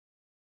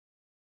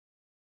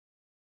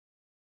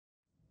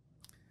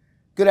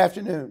Good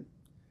afternoon.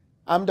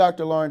 I'm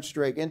Dr. Lawrence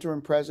Drake,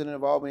 Interim President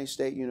of Albany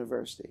State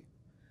University.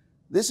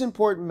 This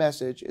important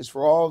message is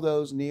for all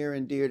those near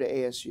and dear to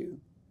ASU,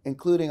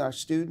 including our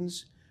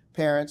students,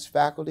 parents,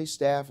 faculty,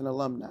 staff, and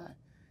alumni,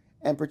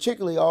 and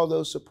particularly all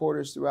those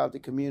supporters throughout the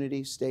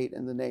community, state,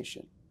 and the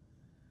nation.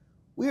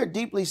 We are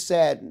deeply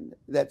saddened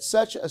that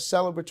such a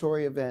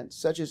celebratory event,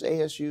 such as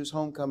ASU's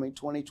Homecoming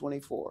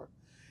 2024,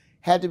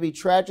 had to be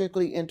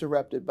tragically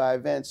interrupted by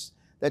events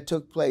that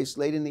took place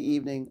late in the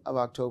evening of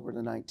October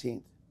the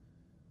 19th.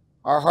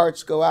 Our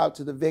hearts go out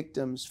to the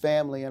victims,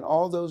 family, and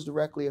all those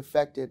directly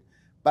affected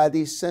by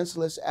these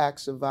senseless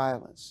acts of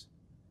violence.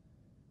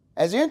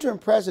 As interim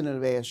president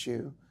of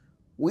ASU,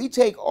 we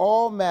take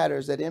all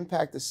matters that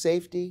impact the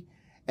safety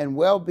and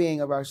well-being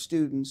of our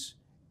students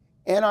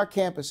and our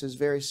campuses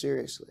very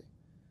seriously.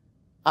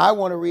 I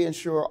want to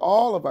reassure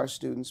all of our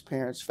students,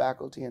 parents,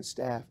 faculty, and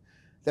staff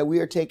that we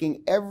are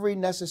taking every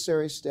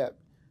necessary step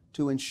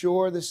to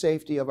ensure the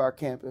safety of our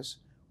campus,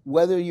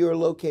 whether you're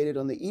located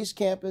on the East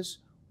Campus,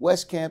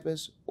 West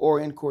Campus, or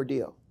in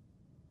Cordele.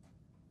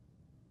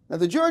 Now,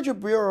 the Georgia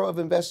Bureau of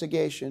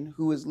Investigation,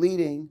 who is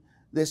leading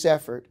this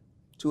effort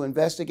to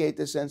investigate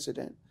this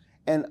incident,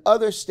 and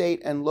other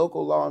state and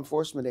local law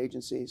enforcement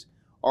agencies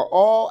are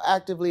all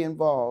actively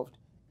involved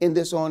in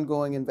this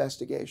ongoing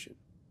investigation.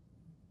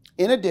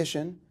 In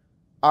addition,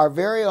 our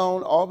very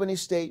own Albany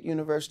State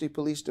University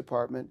Police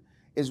Department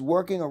is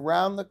working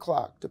around the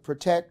clock to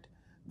protect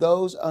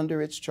those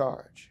under its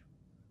charge.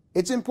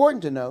 It's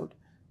important to note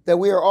that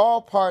we are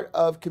all part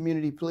of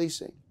community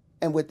policing,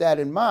 and with that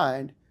in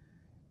mind,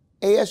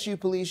 ASU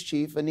Police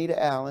Chief Anita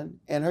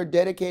Allen and her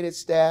dedicated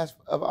staff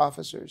of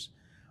officers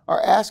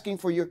are asking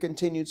for your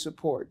continued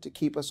support to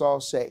keep us all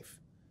safe.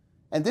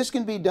 And this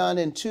can be done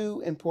in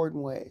two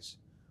important ways.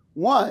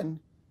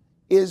 One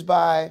is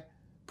by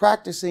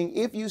practicing,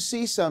 if you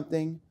see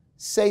something,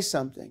 say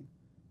something.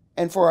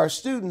 And for our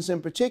students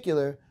in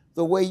particular,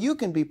 the way you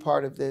can be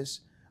part of this,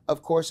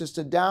 of course, is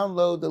to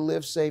download the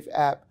LiveSafe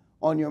app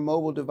on your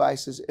mobile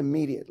devices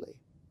immediately.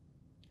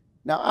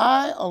 Now,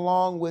 I,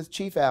 along with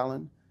Chief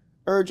Allen,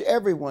 urge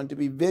everyone to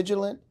be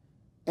vigilant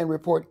and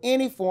report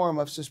any form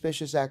of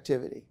suspicious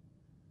activity.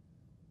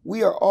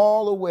 We are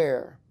all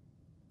aware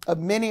of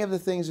many of the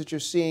things that you're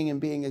seeing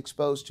and being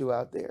exposed to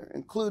out there,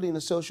 including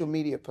the social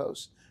media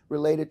posts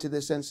related to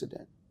this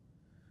incident.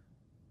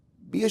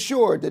 Be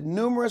assured that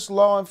numerous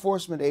law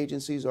enforcement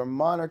agencies are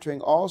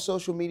monitoring all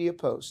social media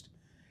posts,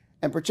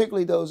 and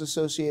particularly those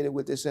associated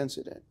with this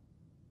incident.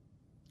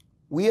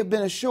 We have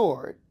been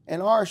assured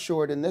and are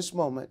assured in this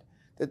moment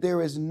that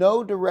there is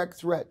no direct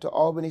threat to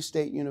Albany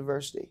State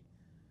University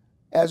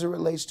as it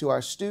relates to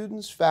our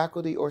students,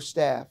 faculty, or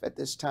staff at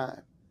this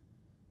time.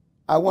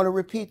 I want to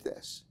repeat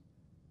this.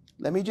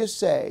 Let me just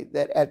say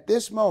that at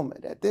this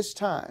moment, at this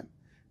time,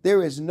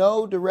 there is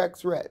no direct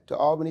threat to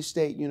Albany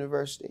State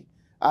University,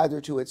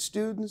 either to its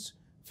students,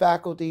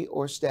 faculty,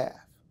 or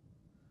staff.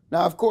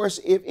 Now, of course,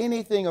 if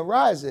anything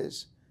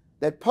arises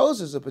that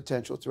poses a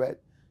potential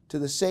threat to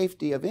the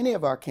safety of any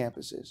of our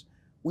campuses,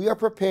 we are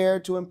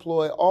prepared to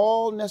employ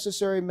all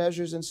necessary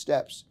measures and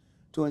steps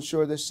to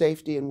ensure the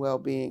safety and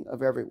well-being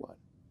of everyone.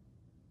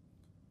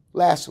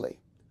 Lastly,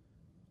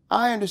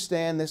 I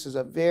understand this is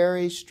a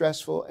very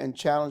stressful and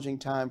challenging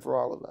time for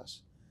all of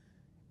us,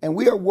 and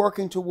we are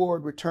working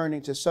toward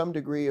returning to some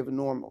degree of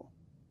normal.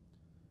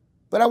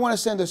 But I want to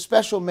send a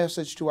special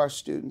message to our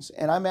students,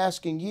 and I'm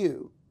asking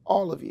you,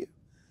 all of you,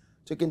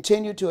 to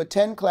continue to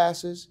attend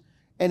classes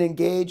and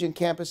engage in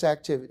campus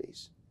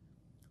activities.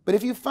 But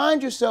if you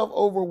find yourself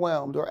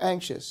overwhelmed or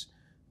anxious,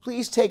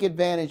 please take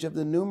advantage of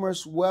the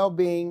numerous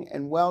well-being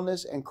and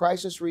wellness and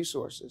crisis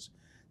resources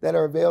that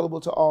are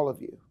available to all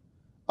of you.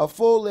 A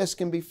full list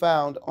can be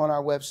found on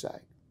our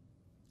website.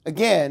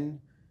 Again,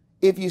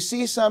 if you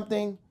see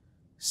something,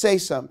 say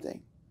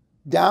something.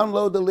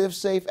 Download the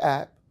LiveSafe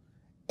app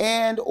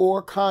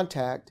and/or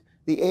contact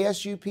the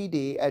ASU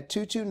PD at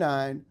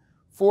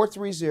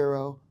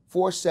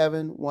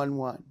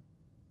 229-430-4711.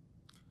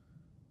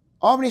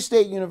 Albany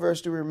State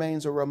University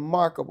remains a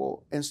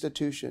remarkable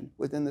institution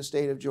within the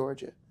state of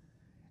Georgia,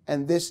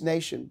 and this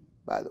nation,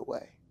 by the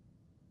way.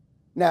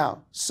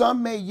 Now,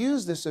 some may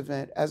use this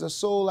event as a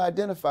sole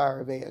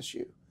identifier of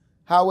ASU.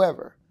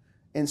 However,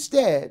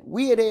 instead,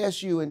 we at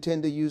ASU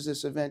intend to use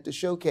this event to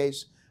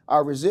showcase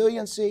our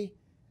resiliency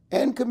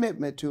and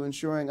commitment to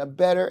ensuring a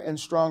better and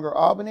stronger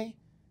Albany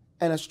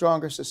and a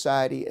stronger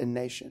society and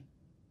nation.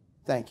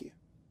 Thank you.